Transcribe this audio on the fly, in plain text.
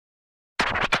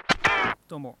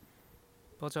どうも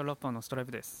バーチャルラッパーのストライ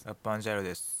プです。ラッパンジャイロ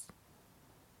です。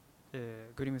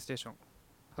グリムステーション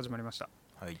始まりました。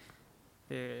はい。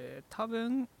多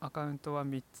分アカウントは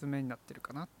3つ目になってる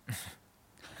かなっ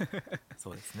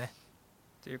そうですね。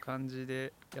ていう感じ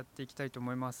でやっていきたいと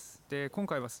思います。で今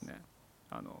回はですね、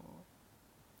ち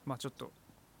ょっと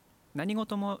何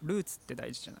事もルーツって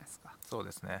大事じゃないですか。そう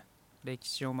ですね。歴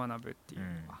史を学ぶっていうの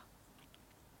は、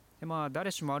で誰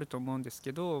しもあると思うんです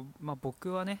けど、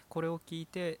僕はねこれを聞い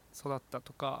て育った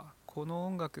とか、この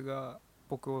音楽が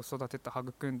僕を育てた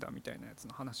育んだみたいなやつ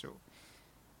の話を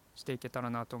していけたら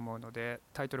なと思うので、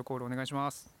タイトルコールお願いしま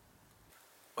す。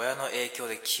親の影響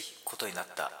で聴くことになっ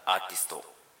たアーティスト。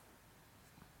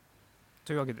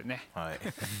というわけでね、はい。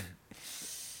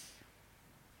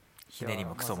ひねり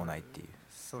もクソもないっていう。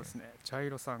そうですね、ジャイ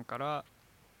ロさんから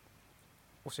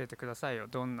教えてくださいよ。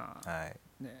どんな、は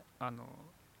い。ね、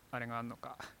あれがあるの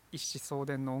か、一子相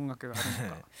伝の音楽がある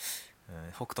のか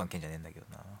北斗の拳じゃねえんだけど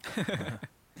な。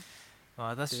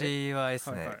私はで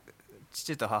すね、はいはい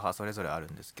父と母それぞれある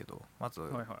んですけど、まず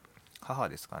はいはい、母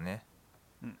ですかね。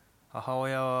うん、母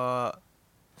親は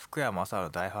福山雅治の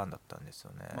大ファンだったんです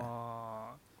よね。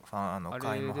ああ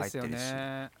会員もれですよ入ってるし。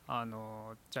ね、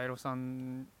ジャイロさ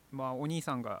ん、お兄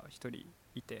さんが1人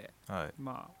いて、はい。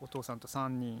お父さんと3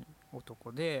人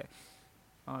男で、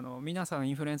皆さん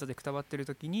インフルエンザでくたばってる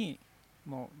時に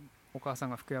もうお母さん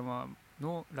が福山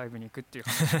のライブに行くっていう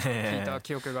話を聞いた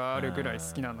記憶があるぐらい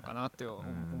好きなのかなって思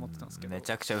ってたんですけど、め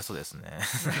ちゃくちゃ嘘ですね。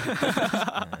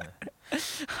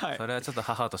はいそれはちょっと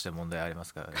母として問題ありま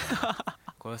すからね。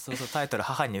これそうそう、タイトル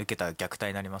母に受けた虐待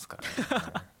になりますから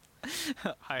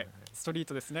ね。はい、ストリー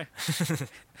トですね。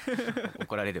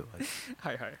怒られるわ。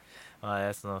はいは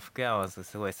い、その福山は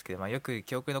すごい好きで、よく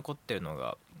記憶に残ってるの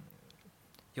が、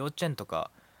幼稚園と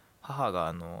か母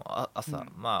が朝、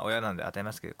親なんで当たり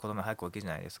ますけど子供早く起きるじ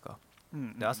ゃないですか。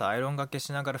で朝アイロンがけ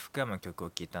しながら福山の曲を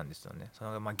聴いたんですよね。そ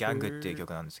のギャングっていう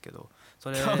曲なんですけど、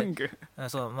それギャング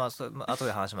後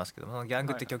で話しますけど、そのギャン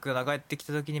グって曲が流れてき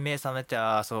た時に目覚めて、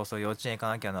そうそう幼稚園行か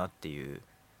なきゃなっていう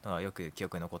のがよく記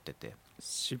憶に残ってて、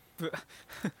シップ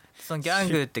そのギャン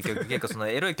グって曲結構その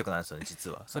エロい曲なんですよね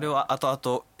実は。それを後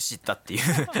々知ったっていう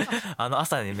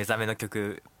朝に目覚めの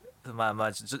曲、そ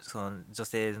の女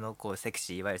性のこうセク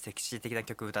シー、いわゆるセクシー的な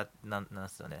曲なんで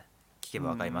すよね。聞け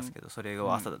ば分かりますけど、それ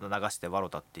を朝流して笑っ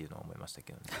たっていうのを思いました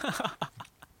けどね。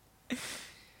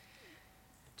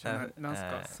なんす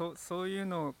か、そういう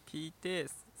のを聞いて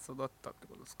育ったって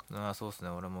ことですか。そうですね。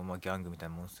俺もギャングみたい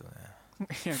なもんですよね。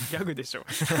いやギャグでしょ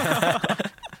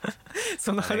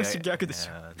その話ギャグでし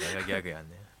ょ。誰がギャグやん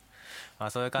ね。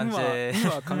そういう感じで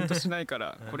今はカウントしないか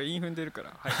らこれイン踏んでるか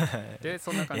ら、はい、で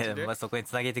そんな感じで、いや、そこに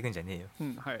つなげていくんじゃねえ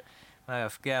よ。はい、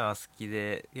福山好き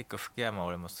で、結構福山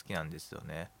俺も好きなんですよ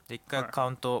ね。で一回カ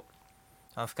ウント、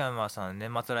福山さん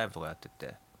年末ライブとかやって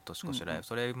て、年越しライブ、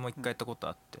それも一回行ったこと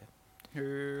あって、へ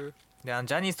え。でジ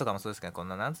ャニーズとかもそうですけど、こん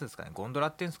ななんつうんですかね、ゴンドラ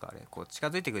っていうんですか、あれこう近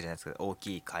づいてくるじゃないですか、大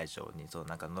きい会場にそう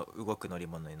なんかの動く乗り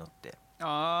物に乗って、ジ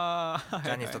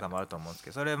ャニーズとかもあると思うんです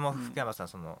けど、それも福山さん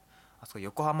あそこ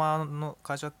横浜の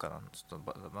会場かな、ちょっ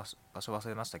と場所忘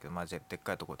れましたけど、でっ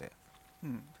かいとこで、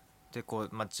でこ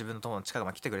う、自分の友の近く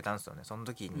まで来てくれたんですよね。その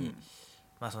時に、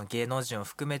その芸能人を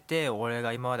含めて俺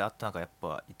が今まで会った中やっ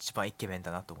ぱ一番イケメン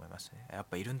だなと思いましたね。やっ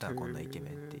ぱいるんだなこんなイケメ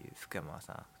ンっていう。福山は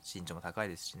さ身長も高い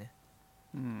ですしね。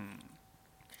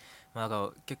だから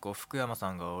結構福山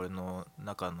さんが俺の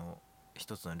中の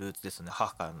一つのルーツですね。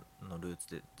母からのルー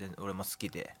ツで俺も好き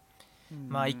で、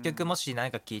一曲もし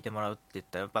何か聴いてもらうって言っ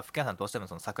たらやっぱ福山さんどうしても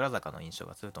その桜坂の印象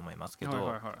が強いと思いますけ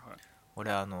ど、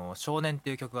俺少年って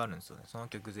いう曲があるんですよね。その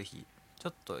曲ぜひちょ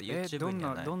っと YouTube に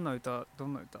はない。どんな歌。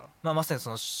まさにそ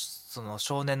の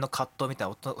少年の葛藤みたい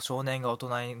な、少年が大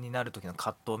人になる時の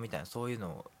葛藤みたいな、そういうの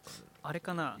をあれ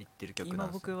かな、言ってる曲なんですよ。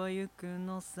今僕は行く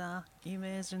のさイ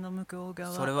メージの向こう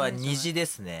側。それは虹で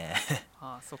すね。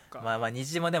そっか。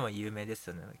虹もでも有名です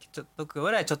よね。ちょっと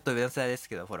俺らちょっと上の世代です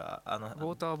けど、ほらウォ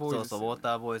ーターボーイズ、ね、そうウォー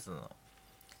ターボーイズの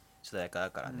主題歌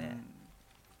だからね。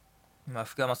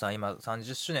福山さん今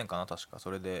30周年かな確か。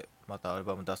それでまたアル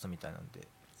バム出すみたいなんで、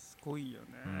すごいよ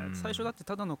ね。最初だって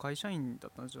ただの会社員だ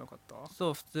ったんじゃなかった？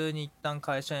そう、普通に一旦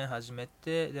会社員始め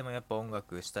て、でもやっぱ音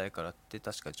楽したいからって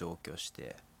確か上京し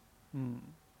て、っ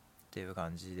ていう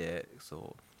感じで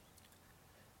そう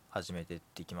始めてっ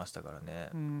てきましたからね。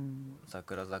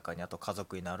桜坂に、あと家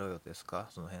族になろうよですか、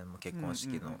その辺も結婚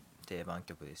式の定番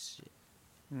曲ですし、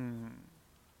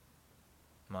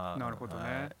なるほど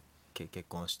ね。結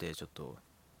婚してちょっと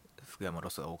福山ロ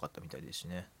スが多かったみたいですし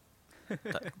ね。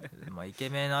イケ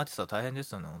メンのアーティストは大変で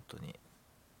すよね本当に。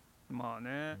まあ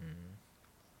ね、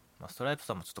ストライプ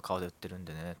さんもちょっと顔で売ってるん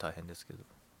でね大変ですけど。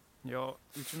いやう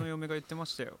ちの嫁が言ってま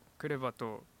したよ。クレバ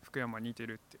と福山似て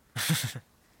るって。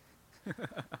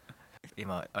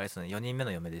今あれですね、4人目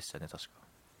の嫁でしたね確か。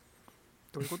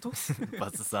どういうこと？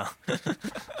バツさん。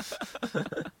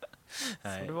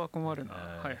はい、それは困るな。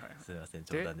はいはい。すみません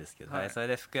冗談ですけど、はい、それ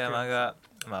で福山が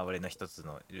まあ俺の一つ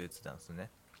のルーツなんですね。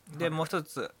で、もう一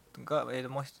つが、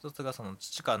もう一つがその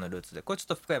父からのルーツで、これちょっ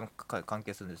と福山関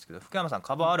係するんですけど、福山さん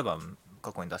カバーアルバム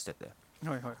過去に出してて、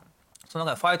はいはいはい。その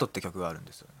中で「ファイト」って曲があるん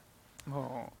ですよね。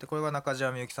ああ。でこれが中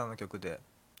島みゆきさんの曲で、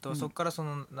そこからそ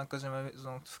のそ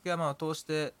の福山を通し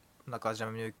て中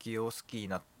島みゆきを好きに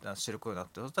なった知ることになっ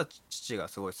て、そしたら父が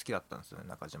すごい好きだったんですよね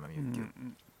中島みゆきを、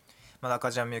まあ、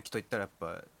中島みゆきといったらやっ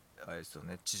ぱあれですよ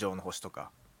ね、地上の星と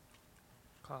か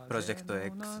プロジェクト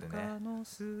X でね、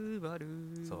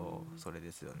そうそれ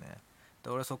ですよね。で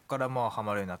俺そっからまあハ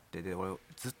マるようになって、で俺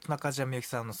ずっと中島みゆき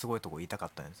さんのすごいとこ言いたか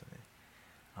ったんですよね。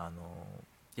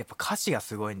やっぱ歌詞が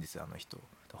すごいんですよあの人。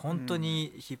本当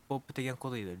にヒップホップ的なこ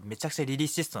と言うとめちゃくちゃリリ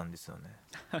シストなんですよね、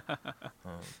う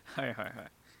ん、はいはいは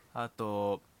い。あ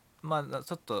とまあ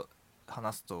ちょっと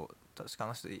話すと、確かあ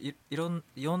の人いろん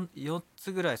 4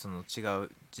つぐらいその違う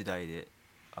時代で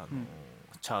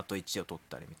チャート1位を取っ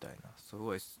たりみたいな、す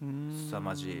ごい凄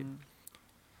まじい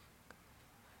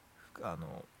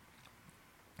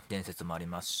伝説もあり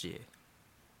ますし、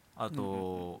あ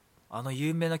と、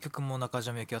有名な曲も中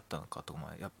島みゆきだったのかとかも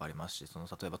やっぱありますし、その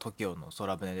例えば TOKIO の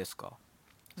空船ですか、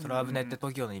空船って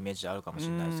TOKIO のイメージあるかもし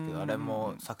れないですけど、あれ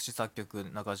も作詞作曲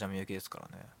中島みゆきですか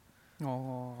らね。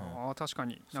確か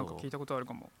になんか聞いたことある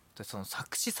かも。でその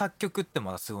作詞作曲って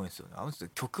まだすごいんですよね、あの人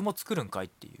曲も作るんかいっ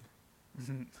ていう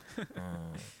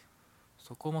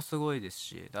そこもすごいです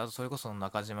し、あとそれこそ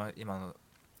中島今の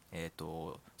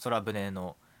空船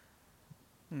の、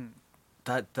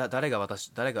誰が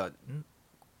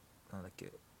なんだっ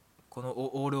け、この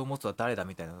オールを持つは誰だ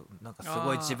みたいな、なんかす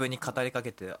ごい自分に語りか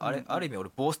けて、あれ、ある意味俺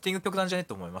ボースティング曲なんじゃね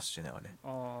と思いますしねあれ。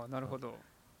なるほど。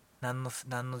何の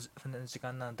船の時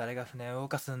間なの、誰が船を動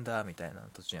かすんだみたいな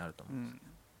途中にあると思うんですけ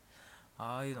ど、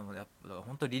ああいうのもやっぱだから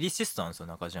本当リリシストなんですよ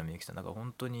中島みゆきさん。だから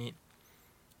本当に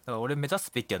だから俺目指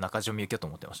すべきは中島みゆきだと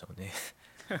思ってましたもんね。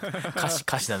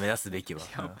歌詞の目指すべきは、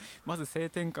まず性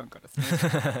転換からです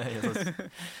ね。いやそうです。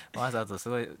まずあとす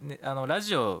ごい、ね、ラ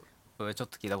ジオちょっと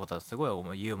聞いたことはすご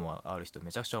いユーモアある人、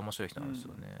めちゃくちゃ面白い人なんです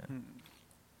よね。だか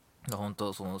ら本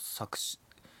当その作詞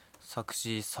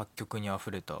作曲にあ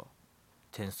ふれた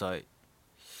天才、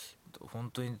本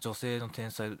当に女性の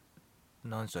天才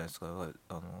なんじゃないですか。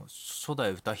初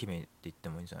代歌姫って言って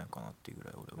もいいんじゃないかなっていうぐら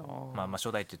い俺は、まあ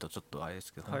初代って言うとちょっとあれで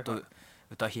すけど、本当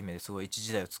歌姫ですごい一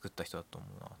時代を作った人だと思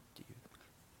うなっていう。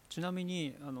ちなみ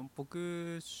に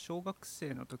僕小学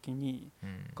生の時に、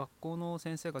学校の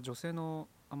先生が女性の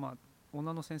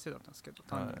女の先生だったんですけど、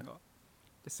担任が、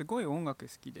ですごい音楽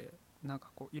好きで、なんか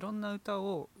こういろんな歌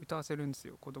を歌わせるんです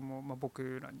よ子供、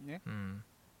僕らにね、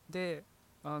で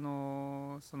そ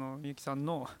のみゆきさん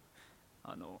の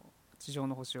地上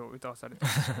の星を歌わされた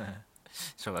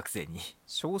小学生に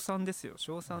小3ですよ、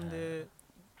小3で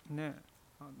ね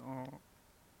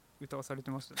歌わされ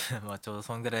てましたね。まあちょうど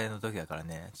そんぐらいの時だから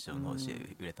ね、地上の星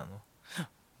売れたの。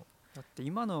だって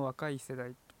今の若い世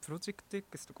代プロジェクト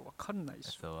X とか分かんないで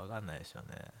しょ。そう分かんないでしょ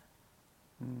うね。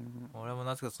俺も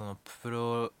なぜかそのプ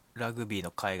ロラグビー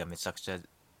の会がめちゃくちゃ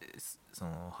そ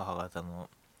の母方の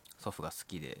祖父が好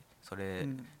きで、それ、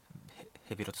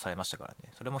ヘビロテされましたから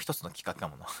ね。それも一つのきっかけか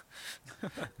もな。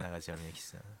中島みゆき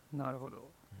さん。なるほど、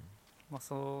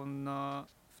そんな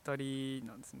2人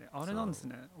なんですね。あれなんです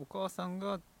ね、お母さん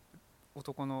が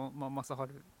男の、正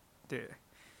治で、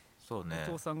そうね、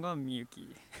お父さんがみゆ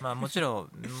き。まあもちろん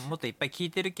もっといっぱい聞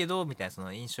いてるけどみたいな、そ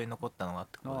の印象に残ったのがっ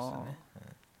てことですよね。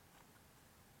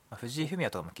藤井フミ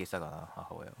ヤとかも聞いてたかな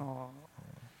母親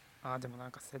は。でもな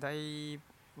んか世代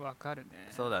わかるね。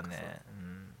そうだね。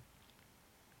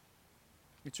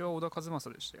うちは小田和正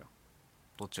でしたよ。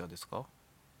どっちがですか？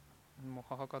もう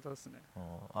母方ですね。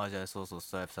じゃあそう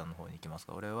ストライプさんの方に行きます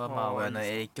か。俺はまあ親の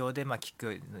影響で聞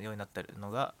くようになったの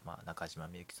が、中島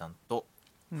みゆきさんと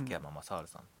福山雅治さんっ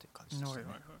ていう感じでしたね。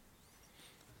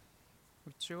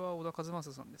うちは小田和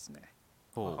正さんですね。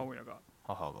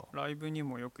母がライブに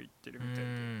もよく行ってるみたい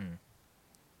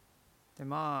で、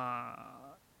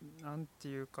なんて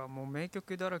いうかもう名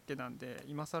曲だらけなんで、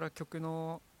今更曲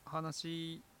の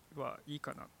話はいい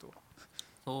かなと。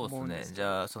そうですね。じ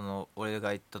ゃあその俺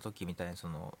が行った時みたいに、そ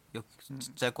のよくち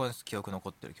っちゃい頃に記憶残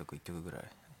ってる曲1曲ぐらい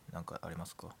なんかありま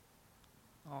すか？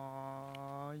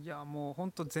いやもうほ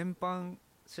んと全般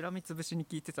しらみつぶしに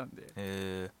聴いてたん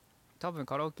で、多分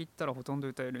カラオケ行ったらほとんど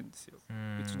歌えるんですよ、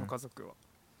うちの家族は。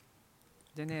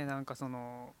でね、なんかそ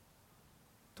の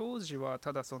当時は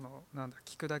ただその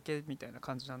聴くだけみたいな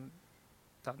感じなん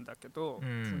たんだけど、う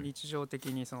ん、その日常的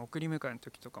にその送り迎えの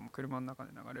時とかも車の中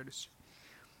で流れるし、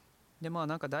でまあ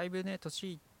なんかだいぶね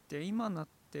年いって今になっ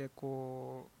て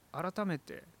こう改め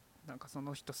てなんかそ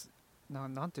の人な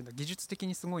んていうんだ、技術的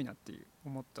にすごいなっていう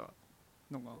思った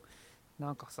のが、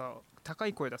なんかさ高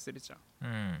い声出せるじゃん。う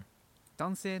ん、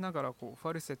男性ながらこうフ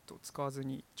ァルセットを使わず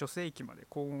に女性域まで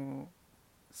高音を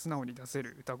素直に出せ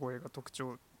る歌声が特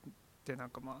徴ってなん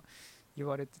かまあ言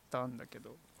われてたんだけ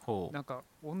ど、ほなんか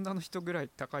女の人ぐらい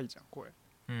高いじゃん声、う、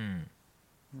うん、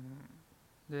うん、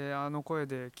であの声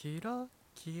でキラ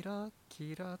キラ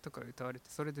キラとか歌われて、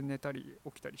それで寝たり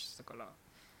起きたりしてたから、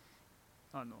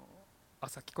あの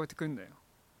朝聞こえてくんだよ、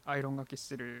アイロンがけし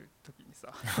てる時に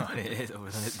さあれ俺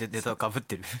のネタかぶっ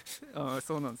てるあ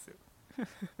そうなんですよ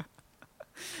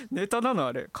ネタなの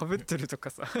あれかぶってるとか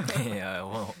さいや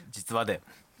もう実話だよ、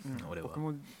うん、俺は僕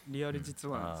もリアル実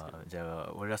話なんですけど、じゃ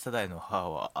あ俺ら世代の母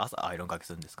は朝アイロンかけ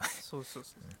するんですかね。そうそう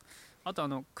そう、あ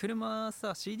と車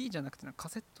さ CD じゃなくてカ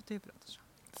セットテープだったじゃん。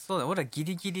そうだ、俺らギ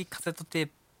リギリカセットテー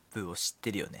プを知っ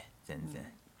てるよね全然、で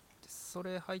そ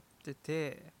れ入って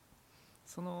て、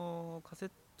そのカセッ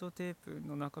トテープ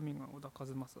の中身が小田和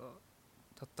正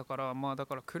だったから、まあだ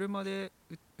から車で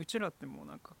うちらってもう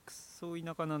なんかクソ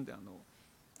田舎なんで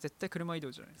絶対車移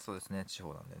動じゃないですか。そうですね、地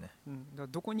方なんでね。うん、だから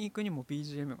どこに行くにも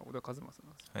BGM が小田和正なんで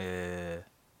すよ。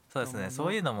そうですね、だからもうそ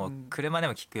ういうのもうん車で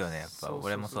も聞くよね、やっぱそうそうそうそう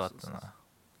俺もそうだったな。だか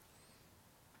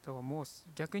らもう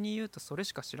逆に言うとそれ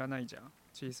しか知らないじゃん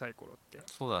小さい頃って。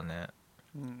そうだね。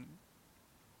うん、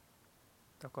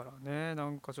だからねな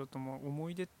んかちょっともう思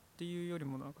い出っていうより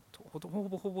もなんかほ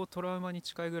ぼトラウマに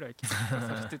近いぐらい聞か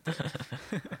されてて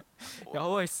や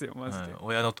ばいっすよマジで、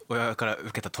親から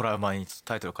受けたトラウマに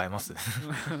タイトル変えます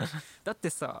だって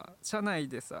さ車内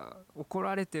でさ怒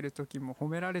られてる時も褒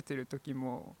められてる時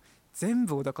も全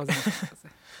部小田和正だったぜ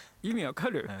意味わか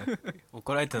る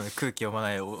怒られてるのに空気読ま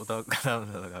ない小田和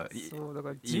正がそうだか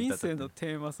ら人生の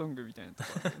テーマソングみたいなとこ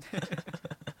ろあるね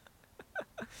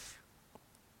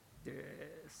で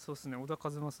そうっすね、小田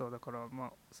和正はだからま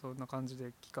あそんな感じ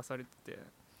で聞かされてて、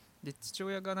で父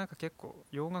親がなんか結構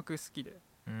洋楽好きで、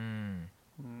うん、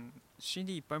うん、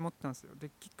CD いっぱい持ってたんですよ。で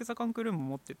キック・ザ・カンクルームも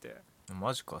持ってて、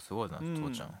マジかすごいな、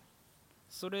父ちゃん。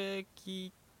それ聞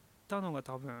いたのが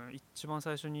多分一番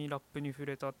最初にラップに触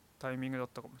れたタイミングだっ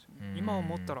たかもしれない。今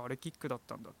思ったらあれキックだっ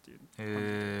たんだっていう感じ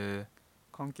で、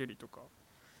カンケリとか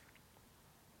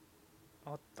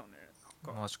あったね。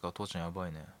なんかマジか父ちゃんやば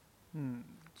いね。うん、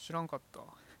知らんかった。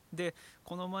で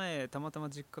この前たまたま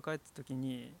実家帰った時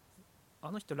に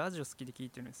あの人ラジオ好きで聞い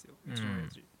てるんですよ、うちの親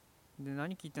父、で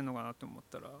何聞いてんのかなと思っ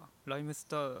たらライムス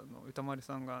ターの歌丸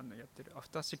さんがやってるアフ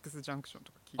ターシックスジャンクション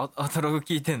とか聞いて、アトログ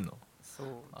聞いてんの？そ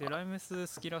うでライムス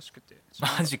好きらしくて、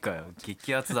マジかよ、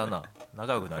激アツだな。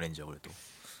仲良くなれんじゃん俺と。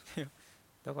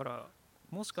だから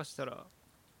もしかしたら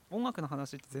音楽の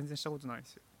話って全然したことないんで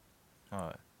すよ、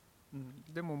はうん、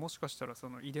でももしかしたらそ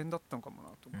の遺伝だったのかもな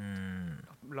とい。思っ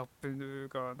て、ラップ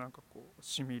がなんかこう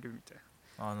しみるみたい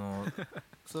な。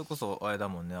それこそあれだ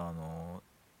もんね、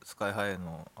スカイハイ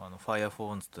のファイアフ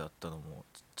ォーンズとやったのも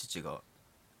父が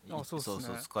そうっすね、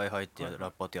そうスカイハイってはいはいラ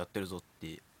ッパーとやってるぞっ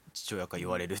て父親から言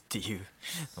われるっていうの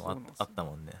そうなんですよあった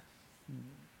もんね、うん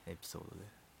エピソードで。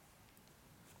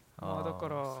まあだか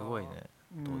らすごいね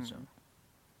父ちゃん、い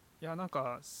やなん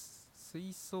か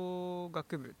吹奏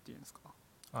楽部っていうんですか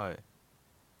はい。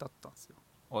だったんですよ。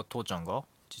父ちゃんが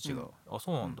父が、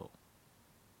そうなんだ、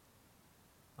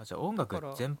じゃあ音楽だか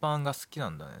ら全般が好きな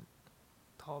んだね。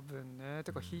多分ね、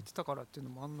てか弾いてたからっていう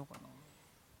のもあんのか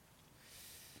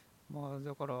な、まあ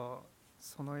だから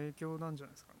その影響なんじゃ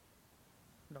ないですかね、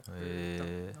ラップ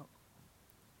歌の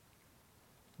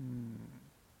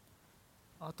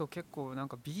あと結構なん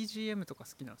か BGM とか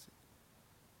好きなんですよ。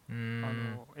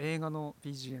映画の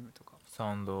BGM とかサ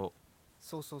ウンド。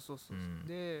そうそうそうそう、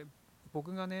で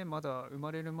僕がねまだ生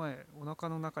まれる前お腹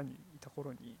の中にいた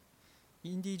頃に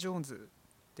インディ・ジョーンズっ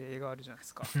て映画あるじゃないで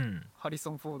すかハリ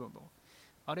ソン・フォードの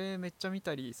あれめっちゃ見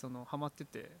たりハマって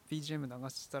て BGM 流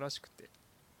してたらしくて、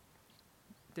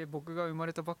で僕が生ま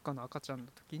れたばっかの赤ちゃんの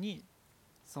時に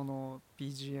その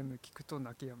BGM 聞くと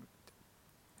泣き止むっ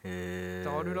て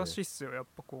あるらしいっすよ。やっ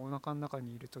ぱこうお腹の中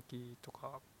にいる時と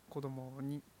か子供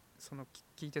にその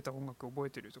聴いてた音楽覚え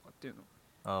てるとかっていうの。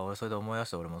俺それで思い出し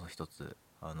た。俺も一つ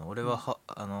俺は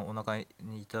お腹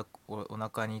にい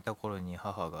た頃に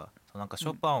母がなんかシ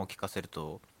ョパンを聴かせる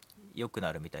と良く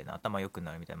なるみたいな、頭良く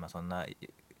なるみたいな、そんな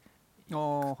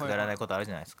くだらないことある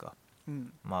じゃないですか、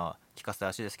まあ聞かせた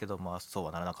らしいですけど、まあそう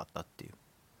はならなかったっていう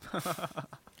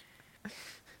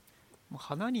もう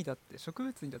花にだって植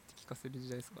物にだって聞かせる時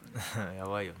代ですからねや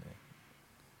ばいよね。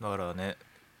だからね、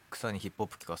草にヒップホッ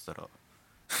プ聞かせたら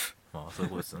まあそういう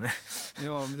ことですよねい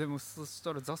やでもそし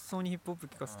たら雑草にヒップホップ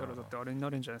聴かせたらだってあれにな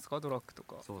るんじゃないですか、ドラッグと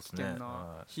かそうですね、危険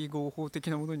な非合法的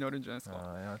なものになるんじゃないです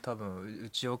か。いや多分う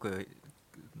ちよく流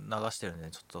してるんで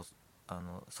ちょっと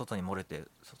外に漏れて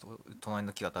隣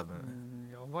の木が多分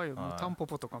やばいよ、もうタンポ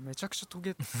ポとかめちゃくちゃト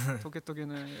ゲトゲ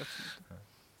のやつ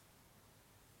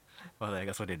話題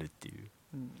がそれるっていう、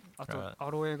あとア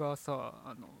ロエがさ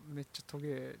めっちゃトゲ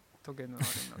のあれになっ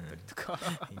たりとか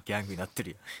ギャングになって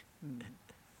るよ、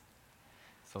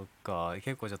そっか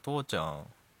結構じゃあ父ちゃん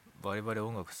バリバリ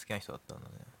音楽好きな人だったんだ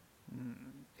ね。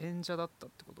演者だったっ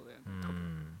てことだよね多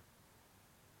分。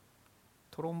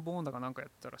トロンボーンだかなんかや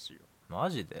ったらしいよ。マ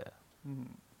ジで、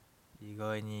意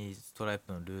外にストライ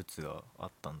プのルーツがあ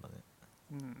ったんだね。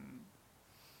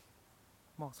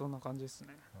まあそんな感じです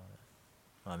ね。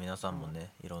まあ皆さんも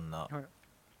ね、いろんな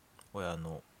親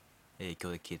の影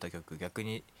響で聴いた曲、逆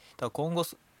に多分今後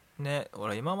ね、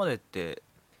俺今までって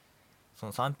そ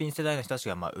の三品世代の人たち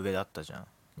がまあ上だったじゃん、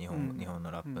日本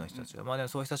のラップの人たちが、まあでも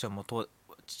そういう人たちがもう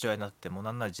父親になってもう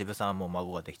なんなら自分さんはもう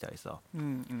孫ができたりさ、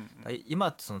今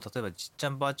ってその例えばじっちゃ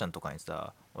んばあちゃんとかに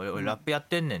さ俺ラップやっ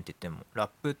てんねんって言っても、ラ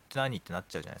ップって何ってなっ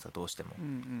ちゃうじゃないですか、どうしても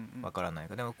わからない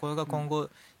から。でもこれが今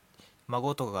後、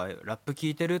孫とかがラップ聞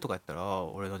いてるとか言ったら、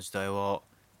俺の時代は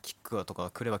キックとか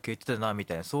来れば聞いてたなみ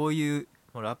たいな、そういう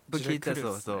もうラップ聞いて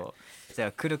たそうじゃ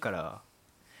あ来るから、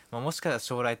まあ、もしかしたら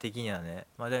将来的にはね、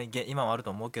まあ、でも今もあると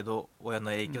思うけど親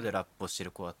の影響でラップをして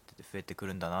る子だって増えてく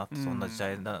るんだなって、そんな時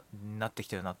代になってき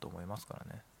てるなと思いますか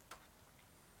らね。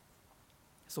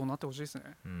そうなってほしいですね。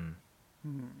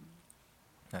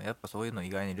やっぱそういうの意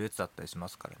外にルーツだったりしま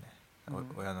すからね、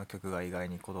親の曲が意外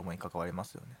に子供に関わりま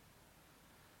すよ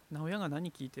ね。親が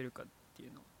何聴いてるかってい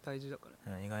うの大事だか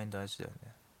らね。意外に大事だよ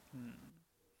ね。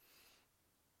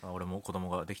まあ、俺も子供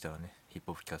ができたらねヒップ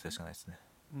ホップ聴かせるしかないですね。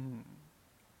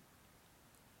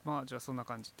まあじゃあそんな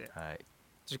感じで、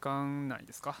時間内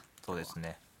ですか。そうです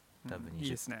ね、多分20、いい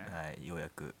ですね、ようや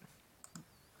く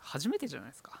初めてじゃない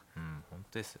ですか。本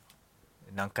当ですよ、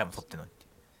何回も撮ってんのに。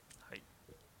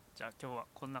じゃあ今日は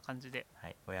こんな感じで、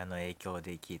親の影響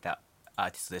で聴いたア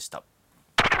ーティストでした。